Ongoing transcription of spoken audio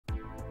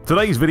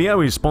Today's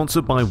video is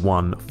sponsored by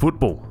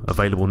OneFootball,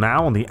 available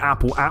now on the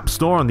Apple App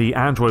Store and the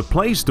Android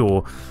Play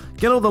Store.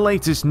 Get all the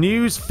latest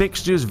news,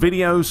 fixtures,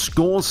 videos,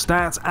 scores,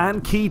 stats,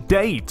 and key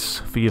dates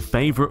for your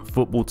favorite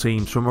football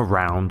teams from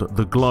around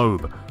the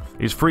globe.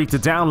 It's free to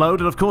download,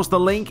 and of course the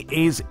link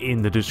is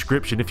in the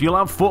description. If you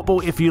love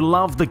football, if you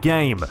love the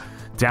game,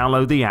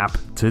 download the app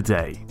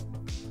today.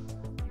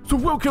 So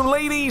welcome,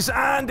 ladies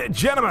and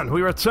gentlemen.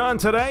 We return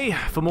today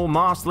for more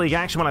Master League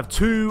action. We'll have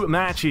two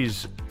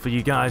matches for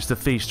you guys to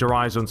feast your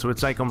eyes on. So we'll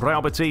take on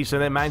Real Betis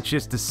and then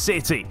Manchester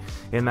City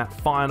in that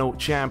final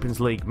Champions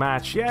League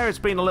match. Yeah, it's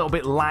been a little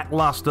bit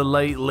lackluster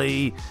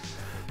lately.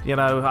 You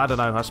know, I don't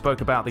know. I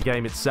spoke about the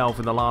game itself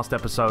in the last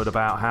episode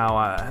about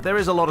how there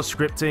is a lot of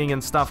scripting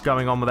and stuff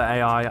going on with the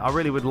AI. I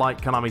really would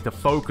like Konami to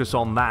focus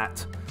on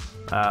that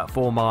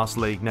for Master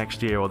League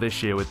next year or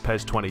this year with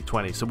PES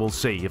 2020. So we'll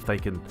see if they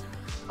can...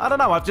 I don't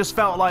know. I've just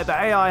felt like the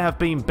AI have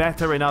been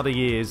better in other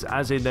years,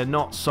 as in they're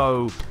not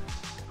so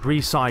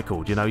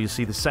recycled. You know, you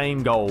see the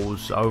same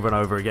goals over and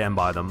over again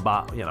by them,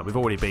 but, you know, we've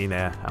already been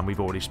there and we've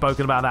already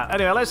spoken about that.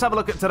 Anyway, let's have a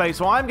look at today.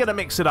 So I'm going to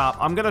mix it up.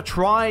 I'm going to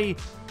try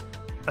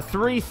a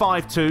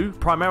 3-5-2,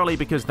 primarily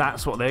because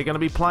that's what they're going to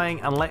be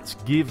playing, and let's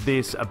give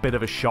this a bit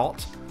of a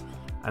shot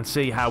and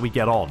see how we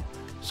get on.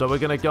 So we're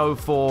going to go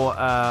for...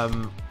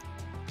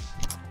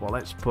 well,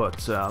 let's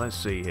put, let's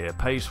see here.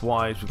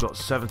 Pace-wise, we've got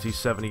 70,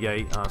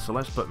 78. So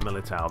let's put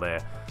Militao there.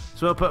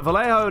 So we'll put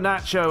Vallejo,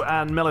 Nacho,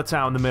 and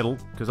Militao in the middle,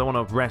 because I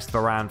want to rest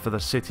Varane for the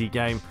City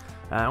game.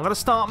 I'm going to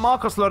start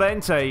Marcos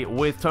Llorente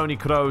with Toni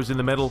Kroos in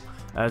the middle.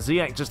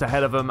 Ziyech just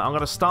ahead of him. I'm going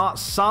to start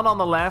Son on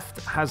the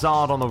left,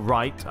 Hazard on the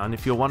right. And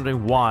if you're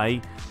wondering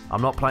why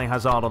I'm not playing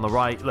Hazard on the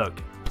right,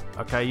 look.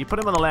 Okay, you put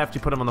him on the left,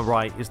 you put him on the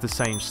right, it's the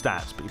same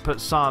stats. But you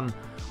put Son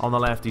on the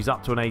left, he's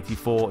up to an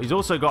 84. He's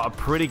also got a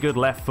pretty good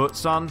left foot,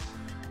 Son.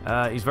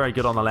 He's very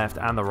good on the left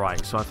and the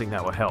right, so I think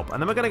that will help.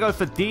 And then we're going to go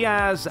for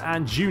Diaz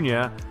and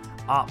Junior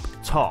up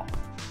top.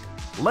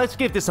 Let's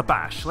give this a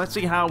bash. Let's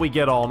see how we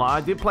get on.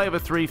 I did play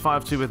with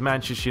 3-5-2 with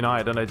Manchester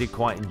United, and I did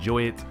quite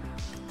enjoy it.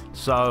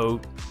 So,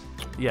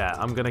 yeah,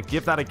 I'm going to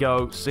give that a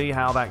go, see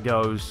how that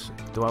goes.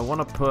 Do I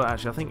want to put...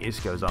 Actually, I think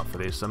Isco's up for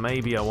this, so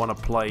maybe I want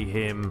to play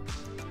him...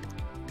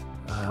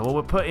 well,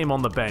 we'll put him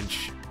on the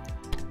bench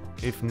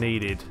if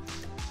needed.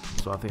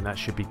 So I think that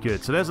should be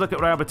good. So there's a look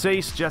at Real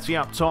Betis. Jetty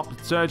up top.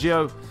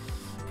 Sergio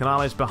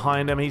Canales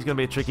behind him. He's going to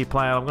be a tricky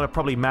player. I'm going to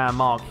probably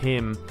man-mark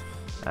him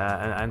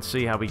and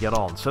see how we get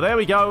on. So there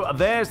we go.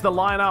 There's the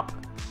lineup.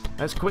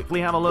 Let's quickly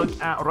have a look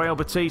at Real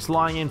Betis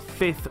lying in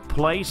 5th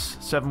place.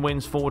 7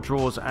 wins, 4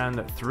 draws,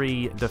 and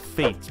 3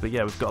 defeats. But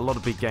yeah, we've got a lot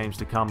of big games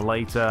to come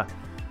later.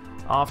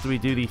 After we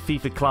do the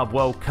FIFA Club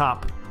World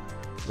Cup,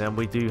 then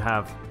we do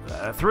have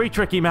 3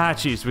 tricky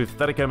matches with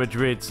Atletico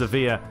Madrid,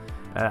 Sevilla,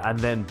 and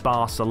then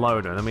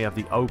Barcelona. And then we have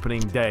the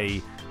opening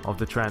day of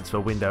the transfer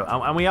window.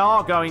 And we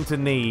are going to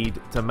need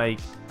to make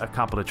a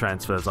couple of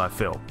transfers, I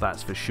feel.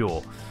 That's for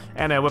sure.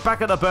 Anyway, we're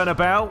back at the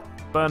Bernabeu.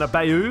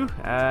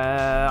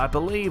 I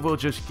believe we'll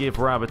just give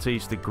Real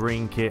Betis the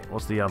green kit.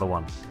 What's the other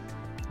one?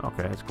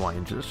 Okay, it's quite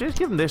interesting. Let's just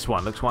give them this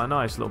one. Looks quite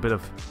nice. A little bit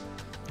of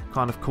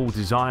kind of cool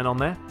design on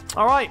there.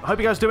 All right, hope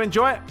you guys do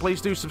enjoy it. Please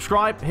do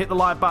subscribe. Hit the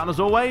like button as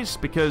always,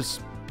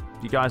 because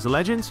you guys are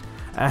legends.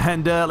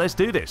 And let's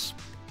do this.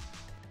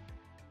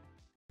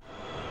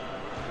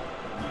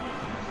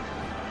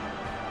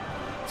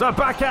 So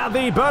back at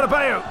the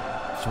Bernabeu,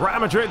 Real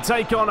Madrid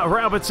take on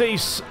Real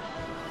Betis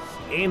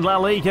in La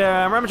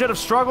Liga. Real Madrid have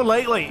struggled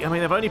lately. I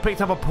mean, they've only picked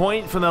up a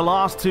point from their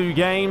last 2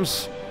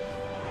 games.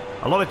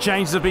 A lot of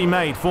changes have been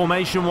made,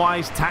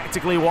 formation-wise,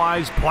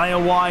 tactically-wise,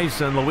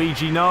 player-wise, and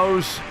Luigi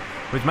knows,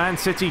 with Man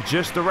City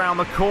just around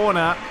the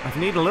corner, I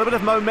need a little bit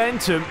of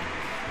momentum.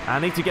 I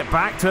need to get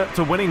back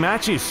to winning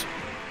matches.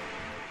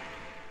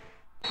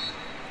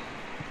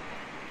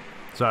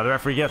 So the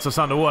referee gets us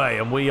underway,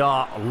 and we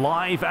are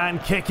live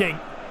and kicking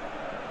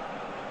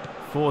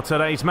for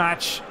today's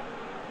match.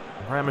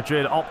 Real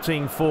Madrid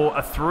opting for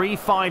a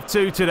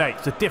 3-5-2 today.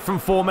 It's a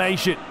different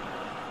formation.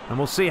 And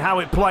we'll see how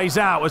it plays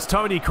out as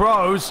Toni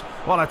Kroos,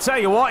 well, I tell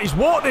you what, he's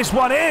walked this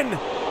one in.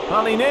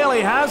 Well, he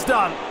nearly has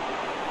done.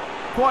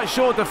 Quite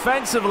sure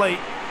defensively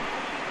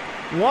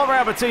what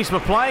Real Betis were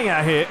playing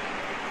at here.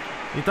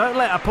 You don't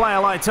let a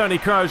player like Toni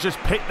Kroos just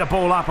pick the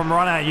ball up and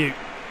run at you.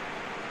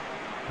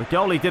 The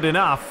goalie did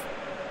enough.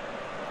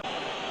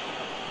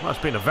 Well, it's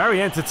been a very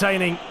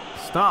entertaining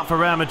start for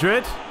Real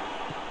Madrid.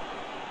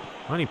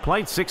 Only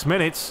played 6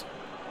 minutes.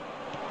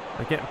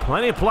 They're getting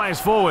plenty of players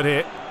forward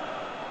here.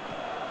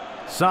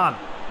 Son.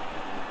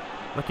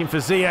 Looking for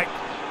Ziyech.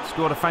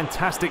 Scored a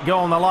fantastic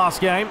goal in the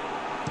last game.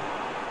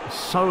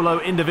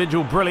 Solo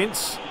individual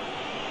brilliance.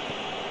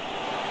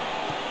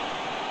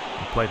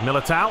 He played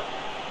Militao.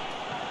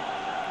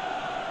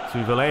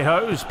 To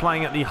Vallejo, who's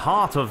playing at the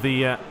heart of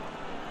the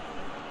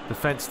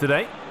defence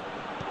today.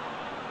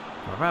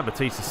 Real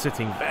Betis is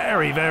sitting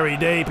very, very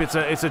deep. It's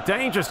a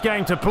dangerous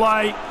game to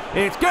play.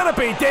 It's going to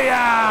be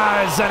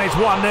Diaz, and it's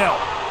 1-0.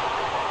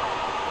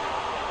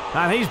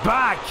 And he's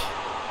back.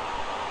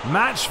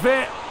 Match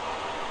fit.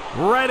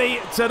 Ready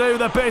to do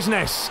the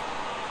business.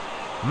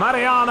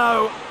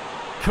 Mariano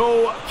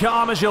cool,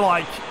 calm as you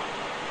like.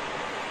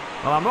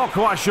 Well, I'm not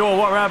quite sure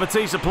what Real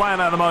Betis are playing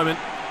at the moment.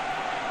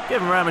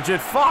 Giving Real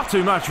Madrid far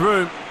too much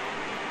room.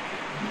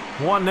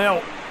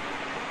 1-0.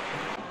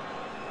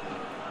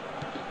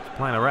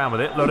 Playing around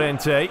with it,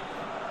 Llorente.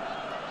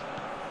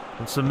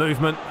 And some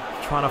movement,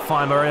 trying to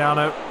find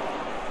Mariano.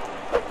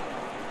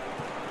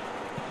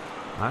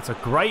 That's a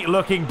great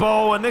looking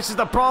ball, and this is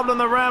the problem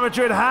that Real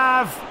Madrid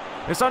have.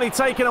 It's only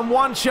taken them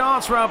one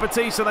chance, Real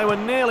Betis, so they were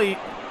nearly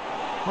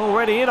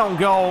already in on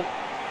goal.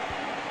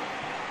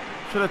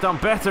 Should have done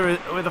better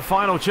with the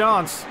final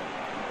chance.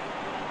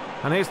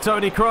 And here's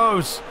Toni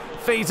Kroos.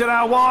 Feeds it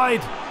out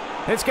wide.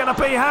 It's going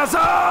to be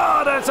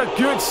Hazard. That's a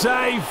good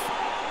save.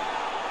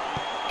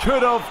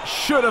 Could have,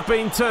 should have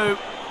been two.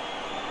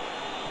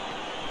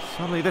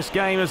 Suddenly this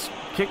game has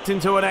kicked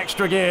into an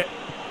extra gear.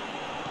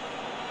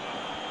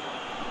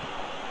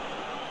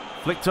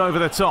 Flicked over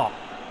the top.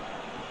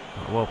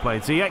 Well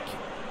played, Ziyech.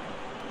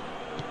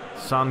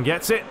 Son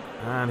gets it.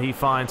 And he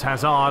finds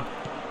Hazard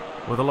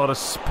with a lot of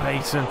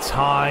space and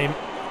time.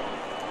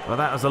 But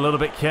that was a little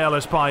bit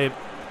careless by him.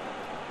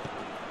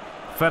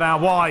 Fed out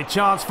wide.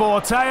 Chance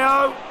for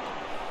Teo.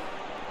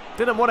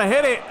 Didn't want to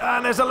hit it.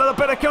 And there's a little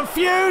bit of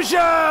confusion.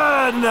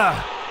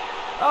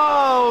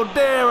 Oh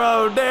dear,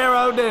 oh dear,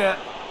 oh dear.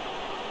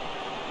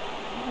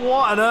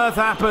 What on earth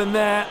happened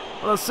there?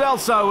 Well,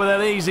 Celso with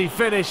an easy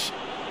finish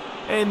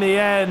in the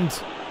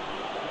end.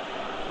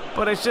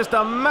 But it's just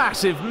a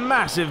massive,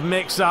 massive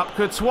mix-up.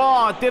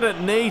 Courtois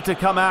didn't need to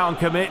come out and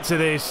commit to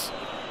this.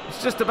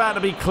 It's just about to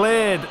be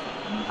cleared.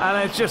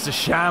 And it's just a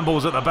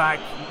shambles at the back.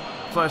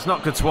 So it's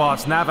not Courtois,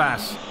 it's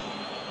Navas.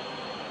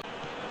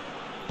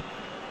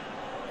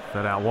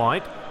 Fed out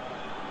wide.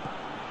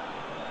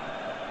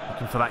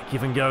 Looking for that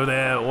give and go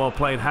there. Well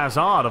played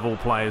Hazard of all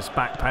players,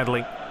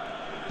 backpedaling.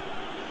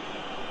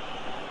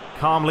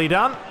 Calmly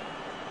done.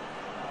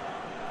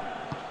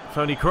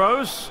 Toni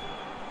Kroos.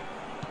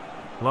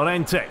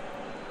 Llorente.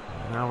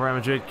 Now Real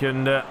Madrid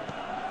can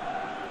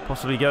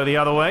possibly go the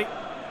other way.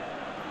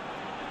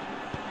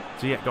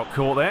 Ziyech got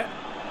caught there.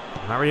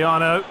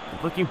 Mariano.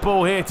 Looking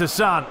ball here to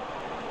Son.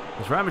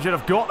 As Real Madrid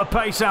have got the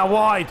pace out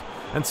wide.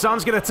 And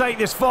Son's going to take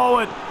this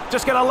forward.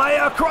 Just going to lay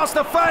it across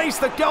the face.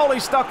 The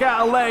goalie stuck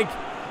out a leg.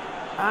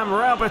 And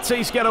Real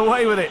Betis get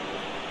away with it.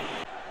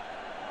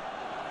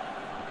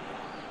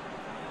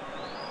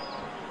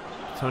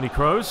 Toni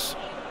Kroos.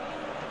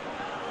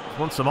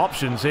 Wants some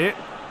options here.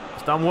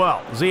 It's done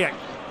well. Ziyech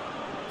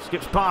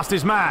skips past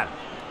his man.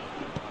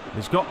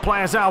 He's got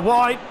players out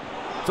wide.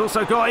 He's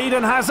also got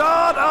Eden Hazard.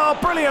 Oh,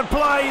 brilliant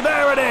play.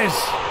 There it is.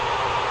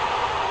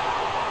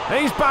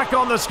 He's back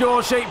on the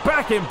score sheet,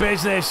 back in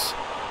business.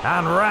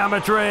 And Real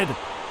Madrid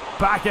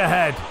back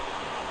ahead.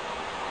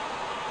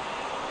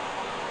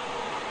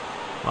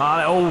 Well,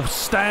 it all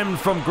stemmed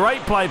from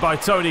great play by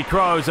Toni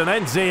Kroos and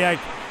then Ziyech.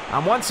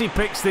 And once he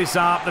picks this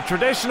up, the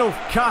traditional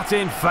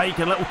cut-in fake,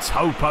 a little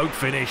toe poke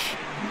finish.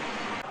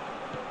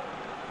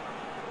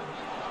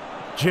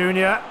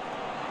 Junior.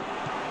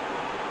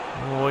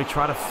 Oh, he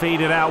tried to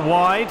feed it out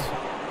wide.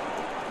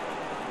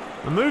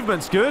 The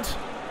movement's good.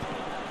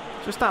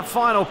 Just that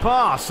final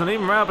pass, and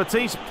even Real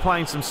Betis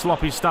playing some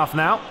sloppy stuff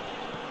now.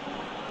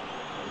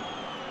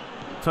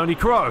 Toni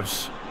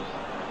Kroos.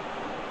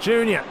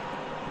 Junior.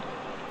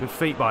 Good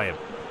feet by him.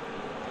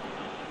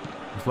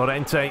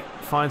 Llorente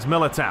finds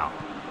Militao.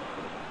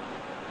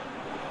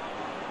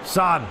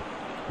 Son.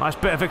 Nice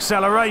bit of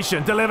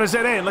acceleration. Delivers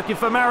it in. Looking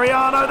for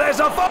Mariano. There's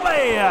a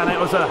volley! And it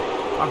was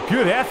a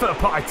good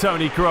effort by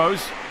Toni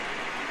Kroos.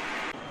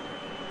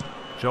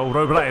 Joel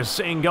Robles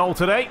in goal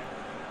today.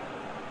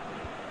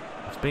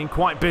 It's been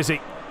quite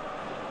busy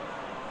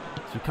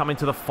as we come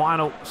into the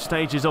final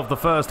stages of the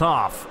first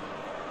half.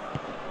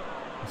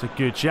 It's a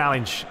good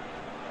challenge.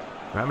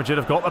 Real Madrid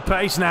have got the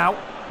pace now.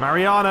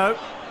 Mariano.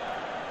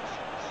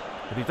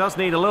 But he does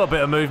need a little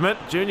bit of movement.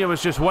 Junior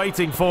was just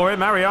waiting for him.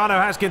 Mariano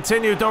has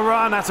continued to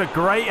run. That's a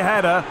great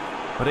header,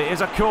 but it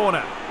is a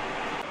corner.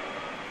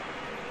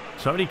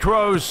 Toni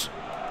Kroos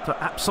to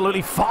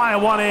absolutely fire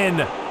one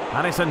in.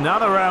 And it's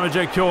another Real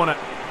Madrid corner.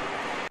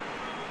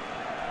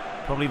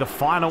 Probably the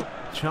final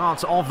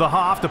chance of the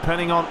half,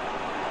 depending on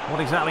what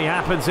exactly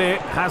happens here.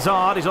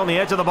 Hazard is on the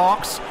edge of the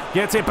box.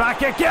 Gets it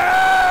back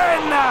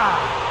again!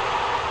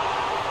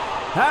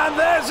 And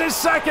there's his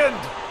second.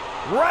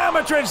 Real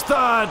Madrid's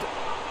third.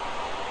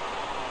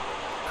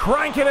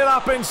 Cranking it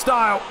up in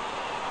style.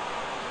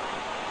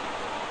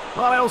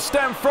 Well, it'll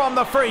stem from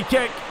the free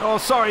kick. Oh,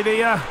 sorry,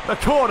 the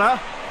corner.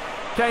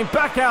 Came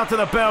back out to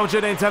the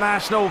Belgian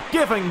international.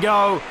 Give and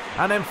go.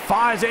 And then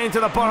fires it into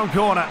the bottom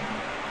corner.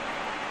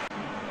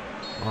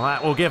 Well,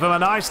 that will give him a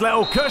nice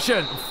little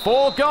cushion.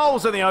 4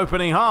 goals in the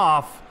opening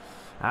half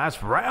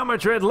as Real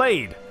Madrid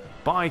lead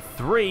by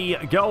 3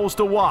 goals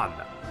to 1.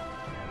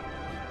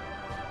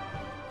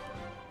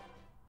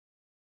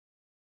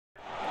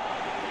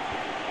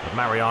 But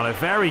Mariano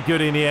very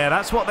good in the air.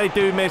 That's what they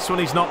do miss when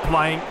he's not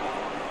playing.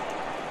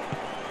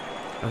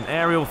 An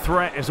aerial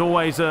threat is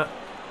always a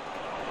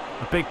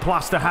big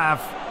plus to have.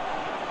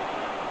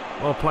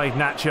 Well played,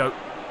 Nacho.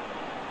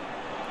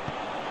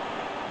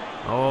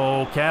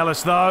 Oh,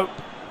 careless though.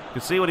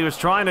 could see what he was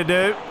trying to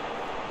do.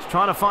 He's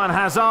trying to find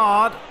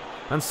Hazard.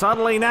 And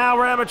suddenly now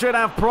Real Madrid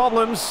have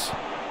problems.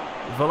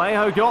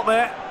 Vallejo got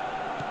there.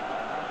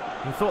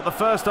 He thought the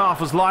first half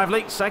was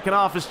lively. Second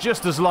half is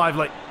just as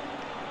lively.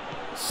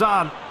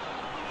 Son.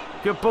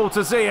 Good ball to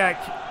Ziyech.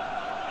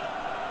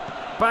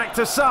 Back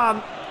to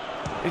Son.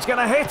 He's going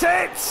to hit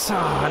it.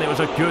 Oh, and it was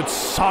a good,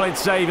 solid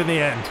save in the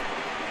end.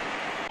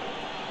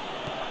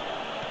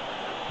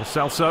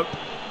 Celso.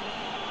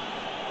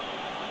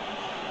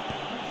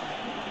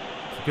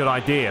 It's a good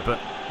idea, but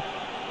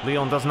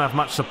Leon doesn't have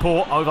much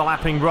support.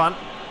 Overlapping run.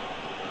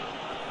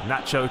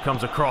 Nacho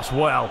comes across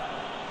well.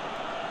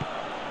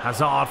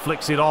 Hazard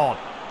flicks it on.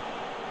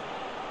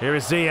 Here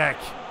is Ziyech.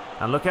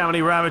 And look how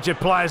many Real Madrid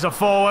players are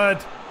forward.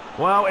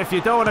 Well, if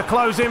you don't want to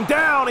close him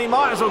down, he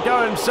might as well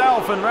go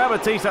himself. And Real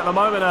Betis at the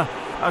moment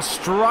are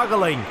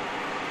struggling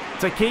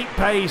to keep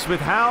pace with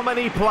how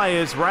many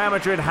players Real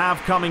Madrid have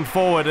coming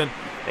forward. And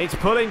it's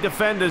pulling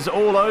defenders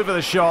all over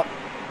the shop.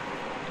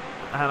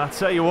 And I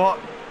tell you what,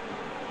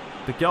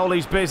 the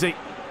goalie's busy.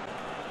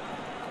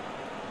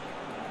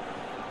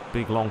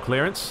 Big long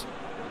clearance.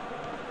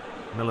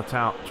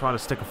 Militao trying to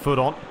stick a foot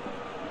on.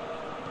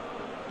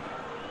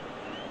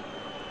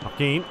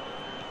 Joaquin.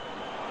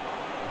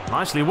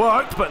 Nicely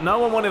worked, but no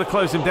one wanted to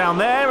close him down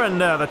there.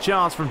 And the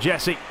chance from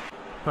Jesse.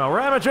 Well,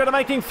 Real Madrid are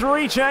making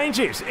 3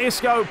 changes.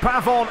 Isco,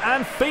 Pavon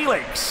and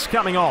Felix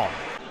coming on.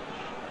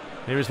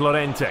 Here is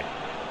Llorente.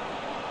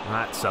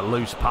 That's a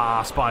loose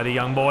pass by the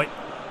young boy.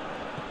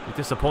 He's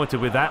disappointed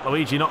with that.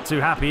 Luigi not too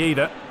happy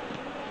either.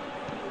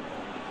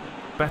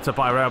 Better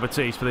by Real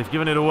Betis, but they've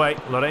given it away.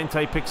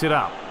 Llorente picks it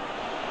up.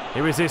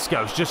 Here is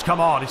Isco. He's just come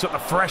on. He's got the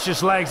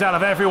freshest legs out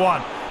of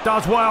everyone.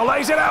 Does well.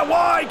 Lays it out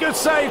wide. Good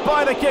save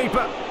by the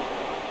keeper.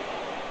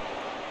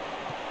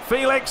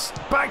 Felix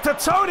back to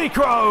Toni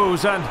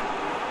Kroos. And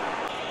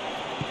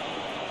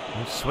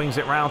he swings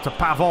it round to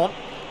Pavon.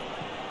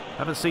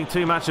 Haven't seen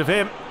too much of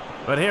him.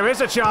 But here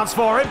is a chance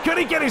for him. Could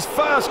he get his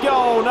first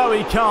goal? No,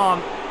 he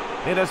can't.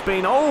 It has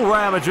been all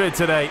Real Madrid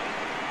today.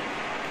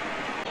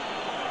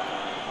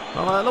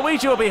 Well,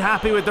 Luigi will be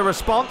happy with the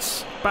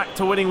response. Back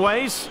to winning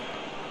ways.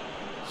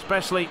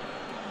 Especially,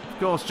 of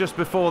course, just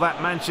before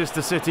that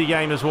Manchester City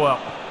game as well.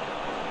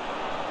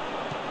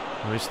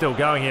 Well, he's still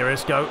going here,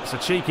 Isco. It's a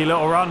cheeky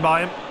little run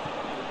by him.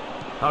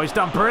 Oh, he's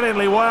done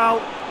brilliantly well.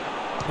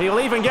 He'll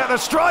even get the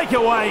strike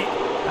away.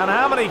 And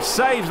how many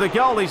saves the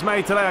goalie's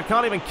made today, I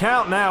can't even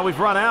count now. We've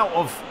run out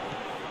of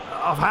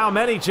how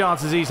many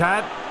chances he's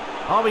had.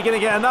 Are we going to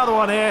get another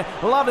one here?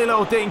 Lovely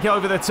little dink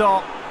over the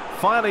top.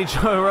 Finally,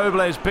 Joe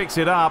Robles picks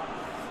it up.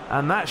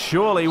 And that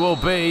surely will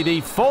be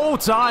the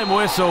full-time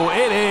whistle.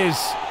 It is.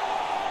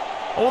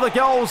 All the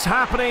goals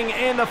happening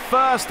in the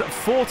first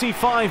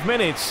 45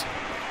 minutes.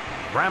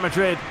 Real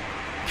Madrid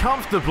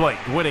comfortably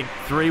winning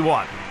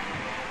 3-1.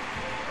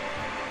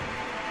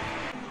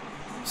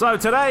 So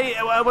today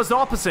it was the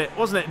opposite,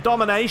 wasn't it?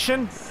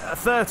 Domination,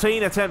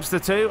 13 attempts to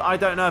 2. I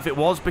don't know if it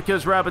was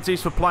because Real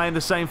Betis were playing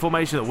the same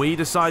formation that we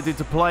decided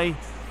to play.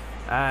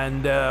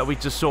 And we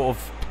just sort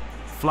of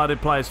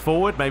flooded players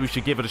forward. Maybe we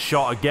should give it a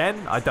shot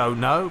again. I don't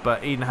know.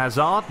 But Eden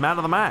Hazard, man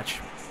of the match.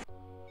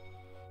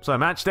 So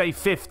match day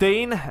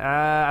 15.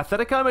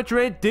 Atletico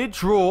Madrid did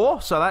draw,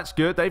 so that's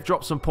good. They've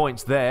dropped some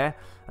points there.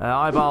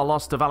 Eibar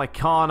lost to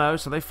Vallecano,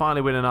 so they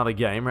finally win another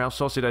game. Real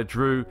Sociedad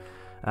drew.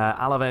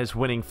 Alaves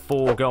winning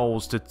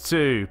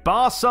 4-2.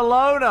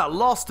 Barcelona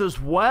lost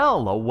as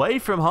well, away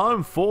from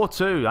home,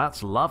 4-2.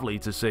 That's lovely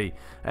to see.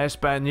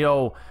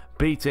 Espanyol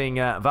beating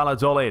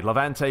Valladolid.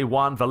 Levante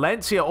won.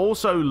 Valencia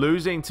also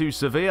losing to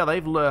Sevilla.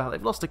 They've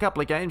lost a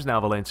couple of games now,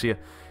 Valencia.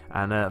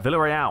 And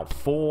Villarreal,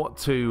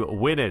 4-2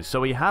 winners.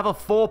 So we have a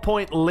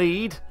 4-point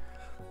lead.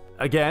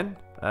 Again,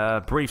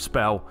 brief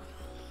spell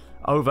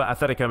over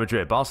Atletico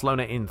Madrid.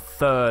 Barcelona in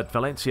 3rd.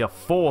 Valencia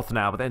 4th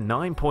now, but they're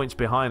 9 points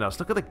behind us.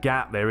 Look at the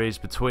gap there is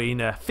between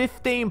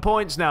 15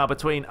 points now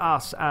between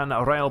us and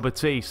Real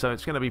Betis. So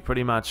it's going to be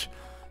pretty much,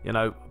 you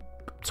know,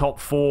 top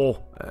 4,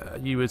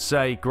 you would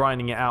say,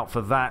 grinding it out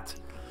for that.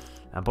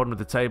 And bottom of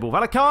the table,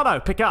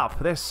 Vallecano pick up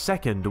their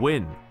 2nd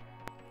win.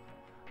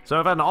 So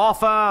we've had an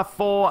offer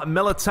for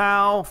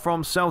Militao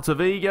from Celta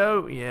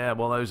Vigo. Yeah,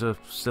 well, those are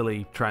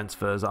silly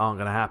transfers that aren't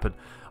going to happen.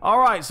 All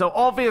right, so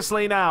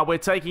obviously now we're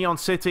taking on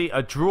City.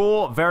 A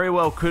draw very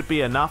well could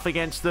be enough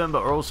against them,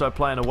 but we're also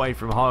playing away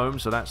from home,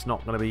 so that's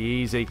not going to be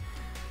easy.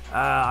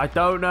 I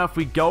don't know if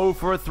we go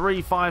for a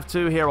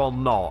 3-5-2 here or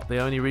not. The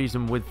only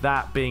reason with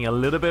that being a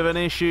little bit of an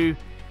issue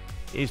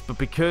is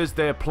because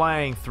they're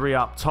playing 3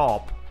 up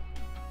top.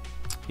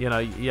 You know,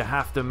 you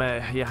have to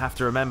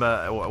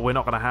remember we're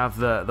not going to have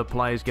the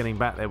players getting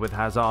back there with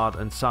Hazard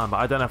and Son. But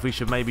I don't know if we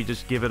should maybe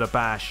just give it a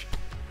bash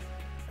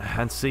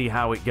and see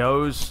how it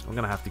goes. I'm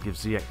going to have to give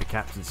Ziyech the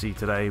captaincy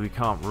today. We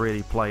can't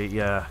really play.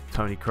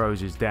 Toni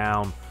Kroos is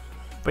down.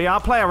 But yeah, I'll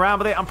play around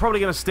with it. I'm probably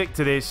going to stick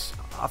to this.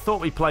 I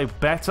thought we played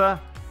better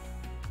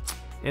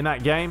in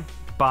that game,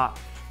 but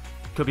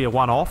could be a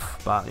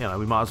one-off. But you know,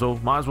 we might as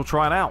well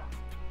try it out.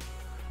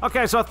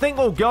 Okay, so I think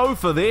we'll go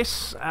for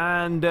this,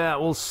 and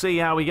we'll see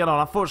how we get on.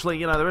 Unfortunately,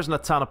 you know, there isn't a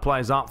ton of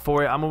players up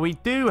for it. I mean, we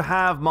do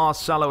have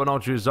Marcelo and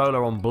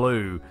Odriozola on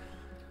blue.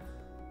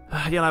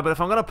 You know, but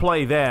if I'm going to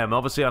play them,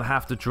 obviously I'd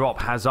have to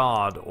drop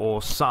Hazard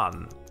or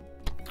Son.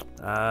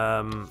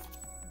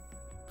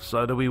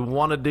 So do we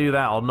want to do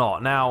that or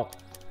not? Now,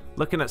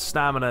 looking at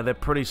stamina, they're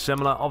pretty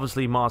similar.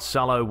 Obviously,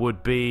 Marcelo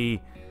would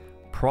be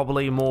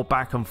probably more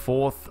back and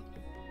forth.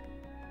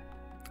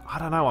 I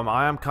don't know.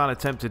 I am kind of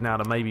tempted now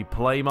to maybe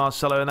play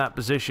Marcelo in that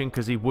position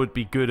because he would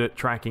be good at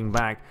tracking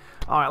back.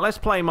 All right, let's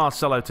play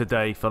Marcelo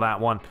today for that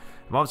one.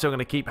 I'm obviously going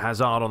to keep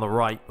Hazard on the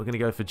right. We're going to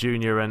go for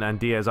Junior and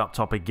Diaz up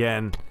top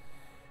again.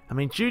 I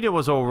mean, Junior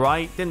was all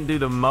right. Didn't do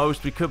the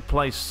most. We could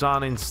play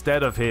Son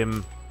instead of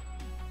him,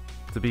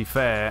 to be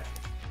fair.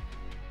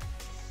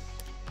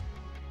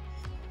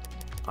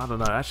 I don't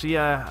know. Actually,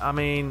 yeah, I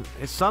mean,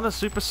 is Son a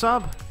super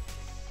sub?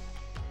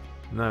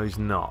 No, he's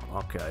not.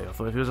 Okay, I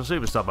thought if he was a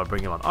super sub, I'd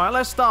bring him on. All right,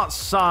 let's start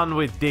Son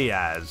with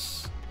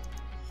Diaz.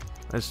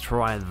 Let's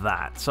try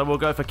that. So we'll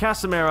go for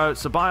Casemiro,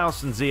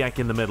 Ceballos, and Ziyech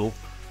in the middle.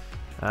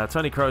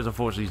 Tony Kroos,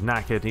 unfortunately, is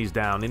knackered. He's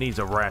down. He needs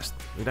a rest.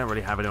 We don't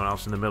really have anyone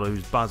else in the middle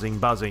who's buzzing.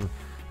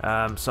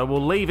 So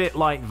we'll leave it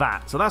like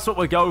that. So that's what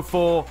we'll go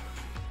for.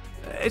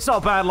 It's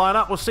not a bad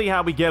lineup. We'll see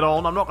how we get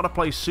on. I'm not going to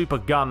play super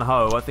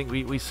gun-ho. I think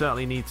we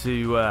certainly need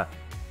to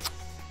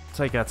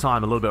take our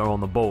time a little bit on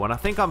the ball. And I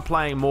think I'm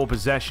playing more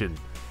possession.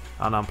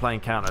 And I'm playing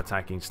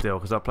counter-attacking still,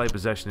 because I play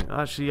possession.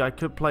 Actually, I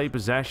could play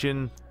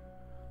possession.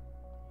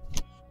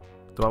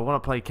 Do I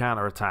want to play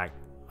counter-attack?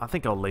 I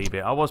think I'll leave it.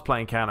 I was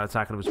playing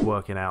counter-attack and it was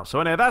working out. So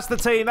anyway, that's the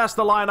team. That's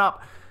the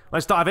lineup.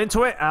 Let's dive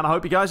into it, and I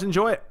hope you guys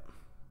enjoy it.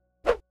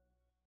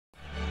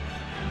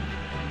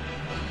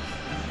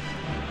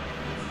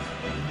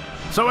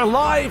 So we're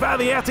live at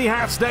the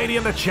Etihad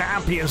Stadium. The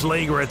Champions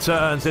League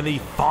returns in the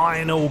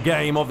final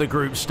game of the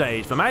group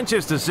stage. For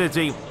Manchester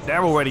City,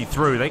 they're already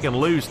through. They can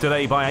lose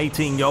today by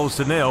 18 goals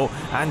to 0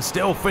 and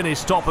still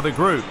finish top of the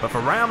group. But for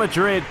Real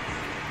Madrid,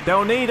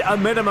 they'll need a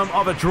minimum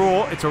of a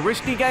draw. It's a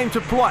risky game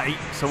to play,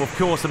 so of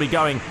course they'll be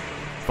going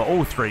for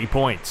all 3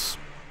 points.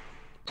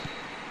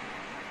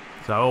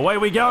 So away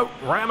we go.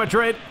 Real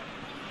Madrid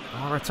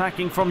are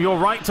attacking from your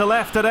right to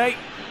left today.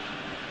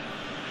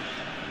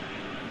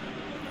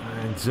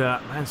 And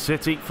Man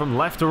City from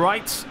left to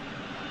right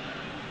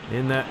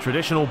in that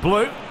traditional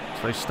blue.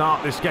 So they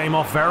start this game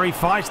off very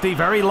feisty,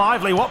 very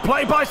lively. What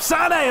play by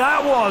Sané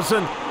that was!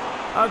 And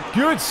a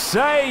good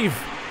save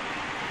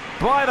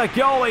by the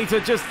goalie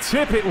to just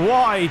tip it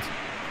wide.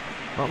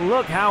 But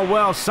look how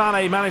well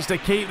Sané managed to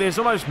keep this,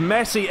 almost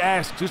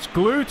Messi-esque, just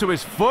glued to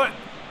his foot.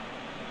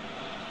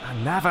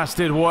 And Navas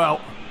did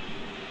well.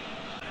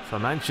 So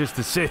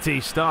Manchester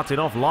City started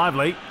off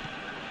lively.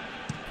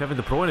 Kevin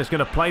De Bruyne is going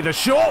to play the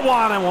short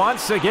one, and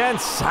once again,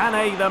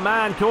 Sané, the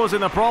man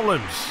causing the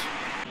problems.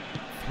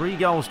 3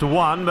 goals to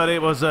 1, but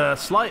it was a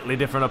slightly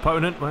different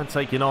opponent. We're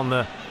taking on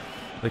the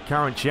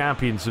current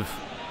champions of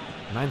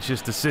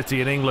Manchester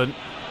City in England.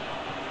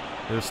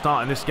 They were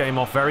starting this game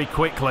off very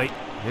quickly.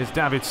 Here's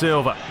David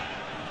Silva.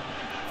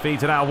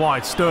 Feeds it out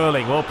wide.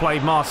 Sterling, well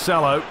played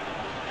Marcelo.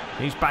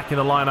 He's back in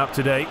the lineup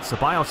today.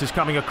 Ceballos is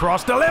coming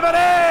across, delivered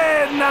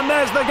in, and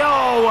there's the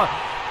goal.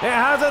 It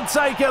hasn't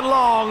taken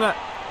long.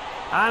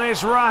 And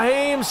it's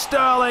Raheem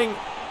Sterling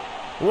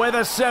with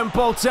a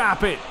simple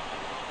tap-in.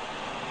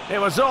 It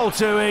was all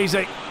too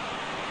easy.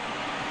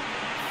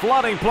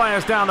 Flooding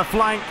players down the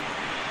flank.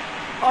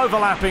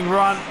 Overlapping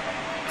run.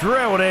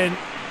 Drilled in.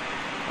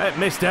 It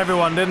missed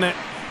everyone, didn't it?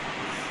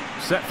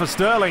 Set for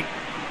Sterling.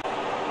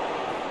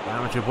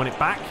 Real Madrid win it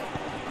back.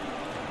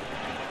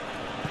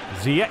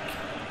 Ziyech.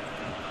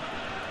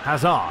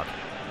 Hazard.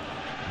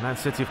 Man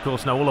City, of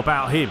course, know all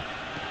about him.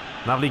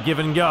 Lovely give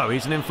and go.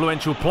 He's an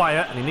influential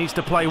player, and he needs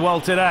to play well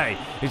today.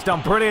 He's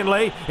done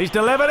brilliantly. He's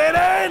delivered it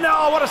in.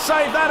 Oh, what a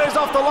save that is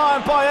off the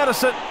line by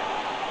Ederson.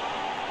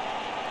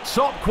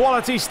 Top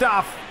quality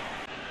stuff.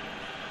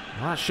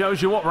 That shows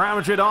you what Real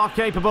Madrid are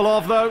capable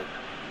of, though.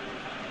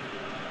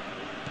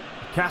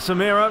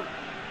 Casemiro.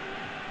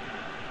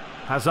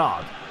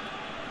 Hazard.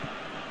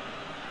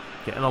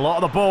 Getting a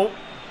lot of the ball.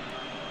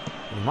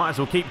 He might as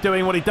well keep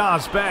doing what he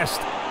does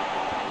best.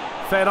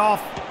 Fed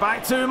off,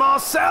 back to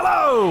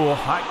Marcelo.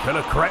 That could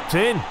have crept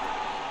in.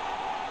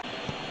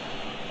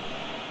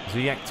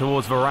 Ziyech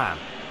towards Varane.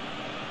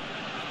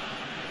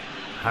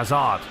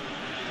 Hazard.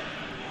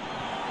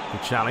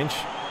 Good challenge.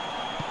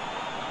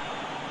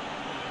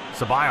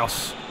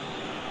 Ceballos.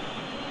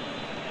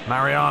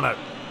 Mariano.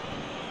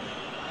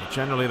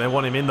 Generally, they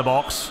want him in the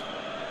box.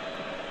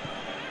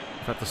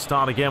 Have to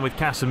start again with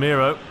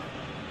Casemiro.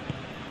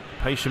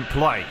 Patient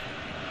play.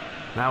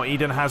 Now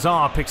Eden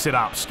Hazard picks it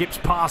up, skips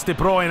past De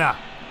Bruyne.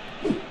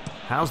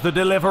 How's the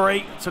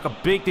delivery? Took a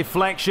big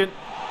deflection.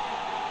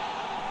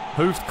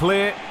 Hoofed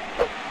clear.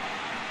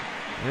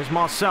 Here's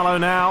Marcelo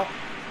now.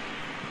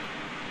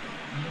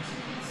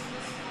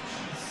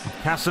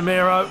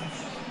 Casemiro.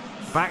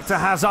 Back to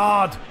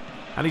Hazard.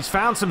 And he's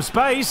found some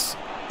space.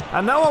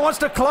 And no one wants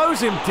to close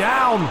him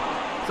down.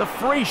 It's a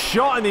free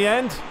shot in the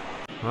end.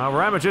 Well,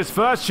 Real Madrid's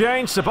first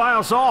change,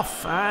 Ceballos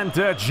off, and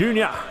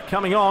Junior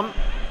coming on.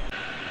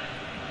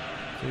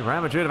 See,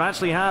 Real Madrid have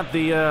actually had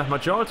the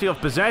majority of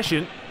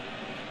possession.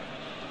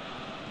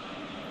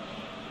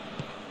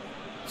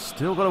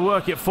 Still got to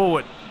work it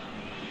forward.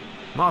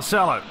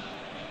 Marcelo.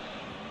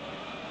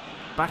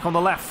 Back on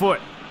the left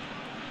foot.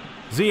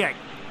 Ziyech.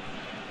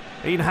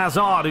 Eden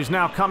Hazard, who's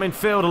now come in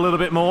field a little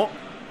bit more.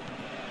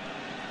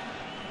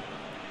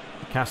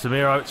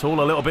 Casemiro, it's all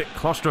a little bit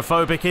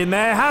claustrophobic in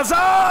there.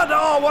 Hazard!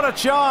 Oh, what a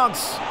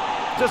chance!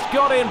 Just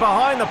got in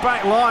behind the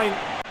back line.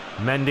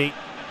 Mendy.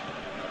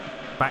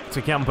 Back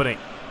to company.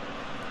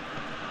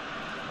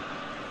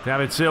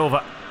 David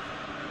Silva.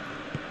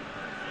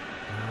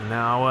 And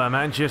now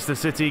Manchester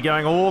City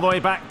going all the way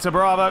back to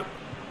Bravo.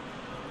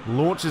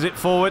 Launches it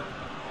forward.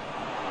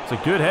 It's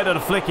a good header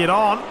to flick it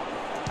on.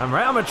 And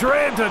Real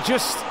Madrid are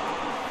just,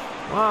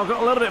 well,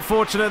 got a little bit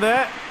fortunate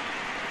there.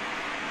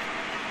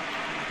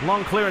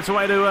 Long clearance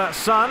away to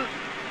Son.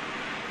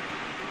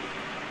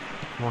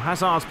 Well,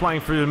 Hazard's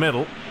playing through the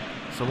middle,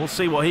 so we'll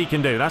see what he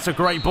can do. That's a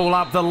great ball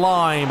up the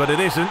line, but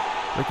it isn't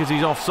because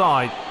he's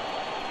offside.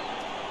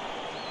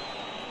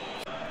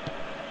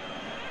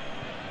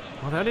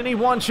 Well, they only need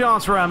one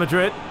chance for Real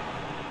Madrid.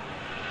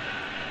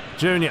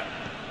 Junior.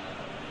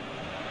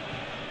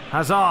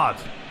 Hazard.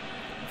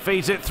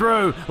 Feeds it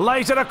through.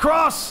 Lays it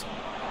across.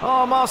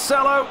 Oh,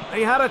 Marcelo.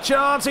 He had a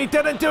chance. He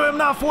didn't do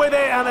enough with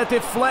it. And a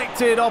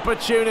deflected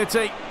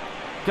opportunity.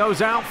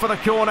 Goes out for the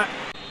corner.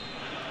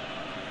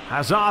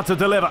 Hazard to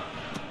deliver.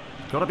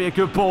 Got to be a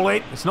good ball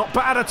in. It's not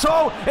bad at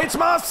all. It's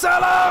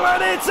Marcelo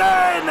and it's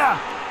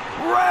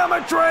in! Real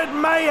Madrid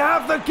may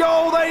have the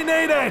goal they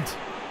needed.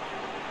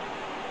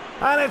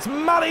 And it's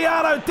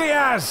Mariano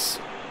Diaz.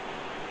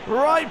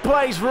 Right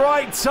place,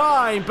 right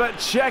time. But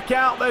check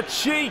out the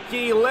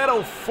cheeky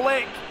little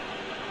flick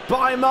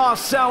by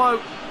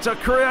Marcelo to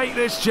create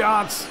this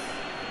chance.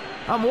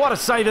 And what a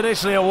save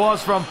initially it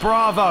was from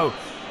Bravo.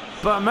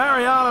 But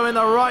Mariano in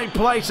the right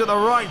place at the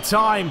right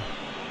time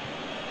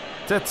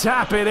to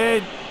tap it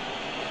in.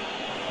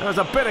 There was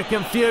a bit of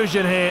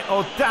confusion here.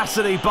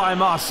 Audacity by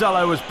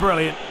Marcelo was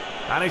brilliant.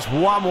 And it's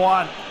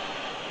 1-1.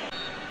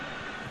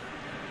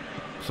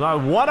 So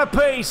 1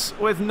 apiece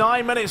with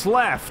 9 minutes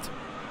left.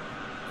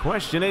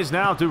 Question is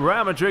now, do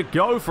Real Madrid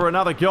go for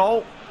another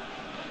goal?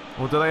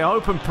 Or do they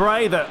hope and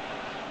pray that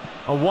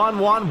a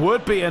 1-1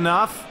 would be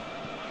enough?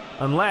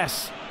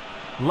 Unless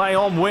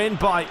Leon win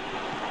by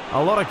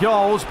a lot of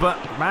goals. But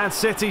Man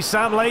City,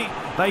 sadly,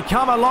 they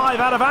come alive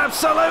out of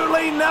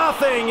absolutely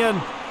nothing.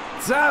 And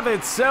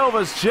David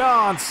Silva's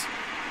chance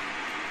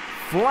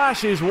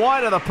flashes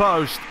wide of the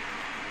post.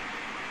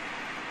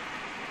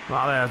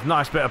 Well, there's a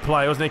nice bit of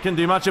play, wasn't it? Couldn't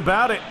do much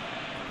about it.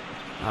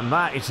 And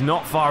that is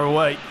not far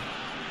away.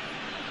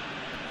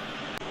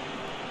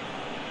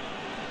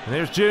 And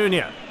here's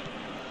Junior.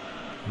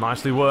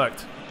 Nicely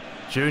worked.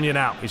 Junior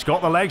now. He's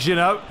got the legs, you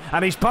know.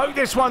 And he's poked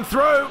this one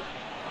through.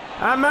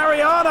 And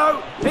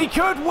Mariano, he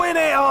could win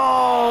it.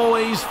 Oh,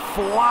 he's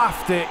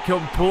fluffed it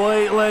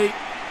completely.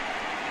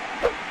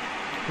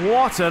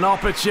 What an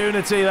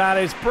opportunity that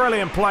is.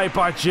 Brilliant play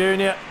by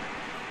Junior.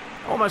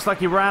 Almost like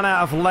he ran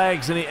out of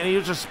legs and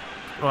he just,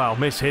 well,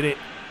 mishit it.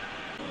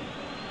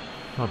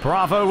 Well,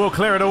 Bravo will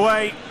clear it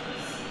away.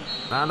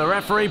 And the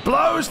referee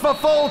blows for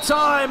full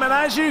time. And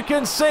as you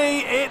can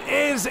see, it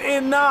is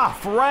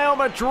enough. Real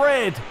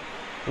Madrid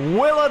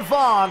will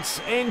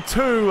advance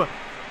into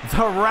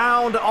the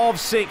round of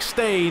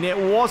 16. It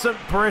wasn't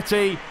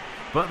pretty,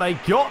 but they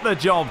got the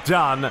job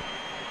done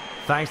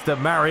thanks to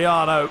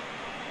Mariano.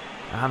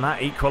 And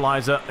that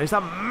equaliser is a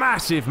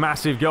massive,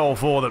 massive goal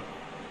for them.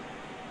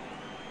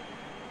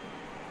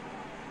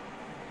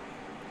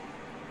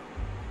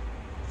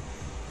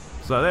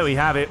 So there we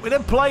have it. We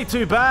didn't play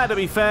too bad, to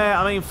be fair.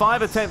 I mean,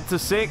 5 attempts to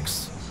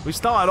 6. We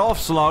started off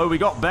slow. We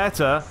got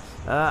better.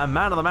 And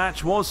man of the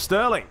match was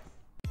Sterling.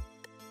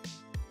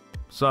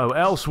 So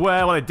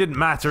elsewhere, well, it didn't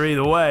matter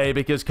either way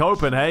because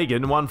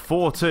Copenhagen won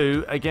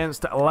 4-2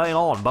 against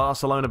Leon.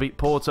 Barcelona beat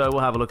Porto. We'll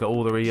have a look at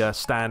all the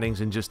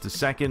standings in just a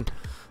second.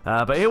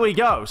 But here we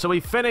go. So we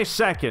finished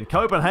second.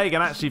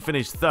 Copenhagen actually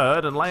finished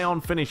third and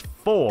Leon finished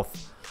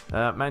fourth.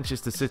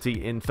 Manchester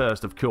City in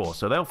first, of course.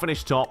 So they'll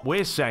finish top.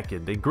 We're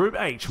second. In Group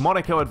H,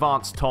 Monaco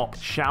advanced top.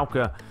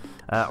 Schalke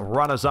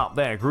runners up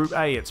there. Group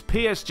A, it's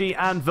PSG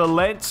and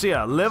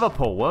Valencia.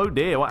 Liverpool, oh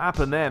dear, what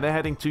happened there? They're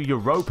heading to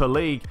Europa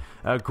League.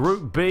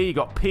 Group B, you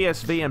got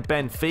PSV and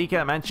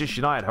Benfica.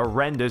 Manchester United,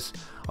 horrendous.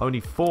 Only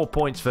 4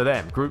 points for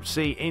them. Group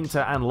C,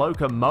 Inter and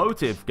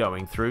Lokomotiv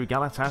going through.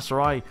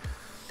 Galatasaray,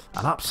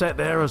 an upset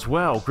there as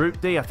well.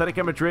 Group D,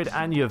 Atletico Madrid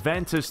and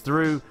Juventus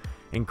through.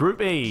 In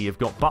Group E, you've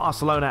got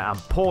Barcelona and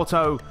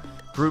Porto.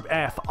 Group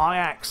F,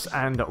 Ajax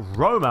and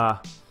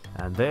Roma.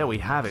 And there we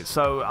have it.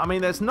 So, I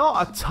mean, there's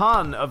not a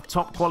ton of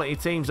top quality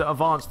teams that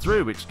advance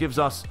through, which gives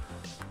us,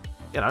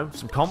 you know,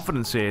 some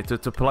confidence here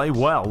to play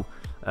well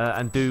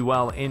and do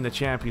well in the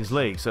Champions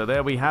League. So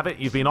there we have it.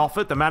 You've been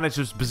offered the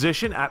manager's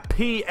position at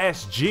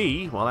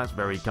PSG. Well, that's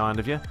very kind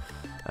of you.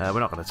 We're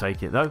not going to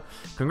take it, though.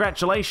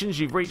 Congratulations,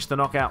 you've reached the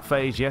knockout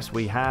phase. Yes,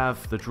 we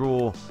have. The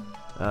draw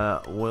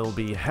will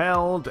be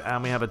held,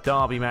 and we have a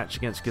derby match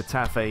against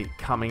Getafe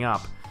coming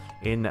up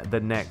in the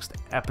next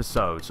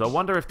episode. So I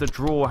wonder if the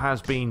draw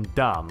has been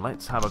done.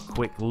 Let's have a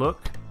quick look.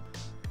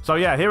 So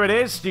yeah, here it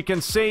is. You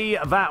can see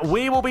that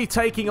we will be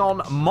taking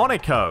on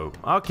Monaco.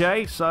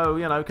 Okay, so,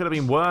 you know, could have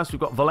been worse. We've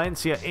got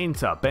Valencia,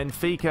 Inter,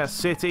 Benfica,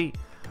 City,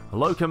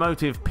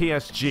 Lokomotiv,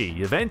 PSG,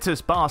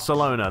 Juventus,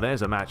 Barcelona.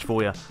 There's a match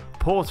for you.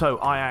 Porto,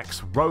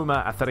 Ajax,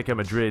 Roma, Atletico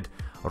Madrid,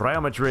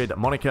 Real Madrid,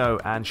 Monaco,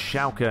 and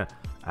Schalke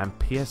and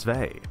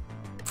PSV.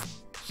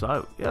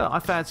 So, yeah, I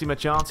fancy my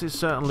chances.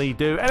 Certainly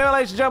do. Anyway,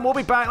 ladies and gentlemen,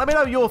 we'll be back. Let me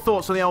know your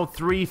thoughts on the old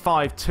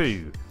 3-5-2.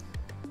 Do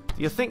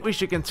you think we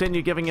should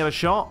continue giving it a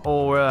shot,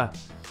 or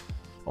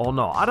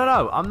not? I don't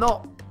know. I'm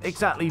not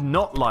exactly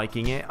not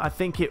liking it. I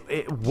think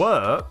it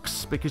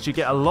works because you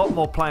get a lot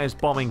more players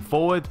bombing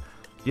forward.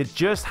 You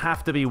just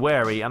have to be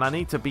wary, and I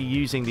need to be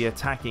using the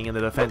attacking and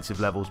the defensive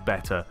levels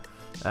better.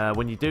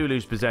 When you do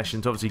lose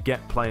possessions, obviously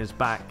get players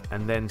back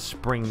and then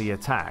spring the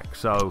attack.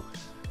 So,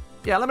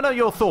 yeah, let me know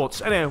your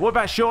thoughts. Anyway, we're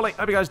back shortly.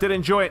 Hope you guys did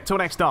enjoy it. Till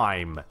next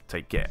time,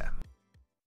 take care.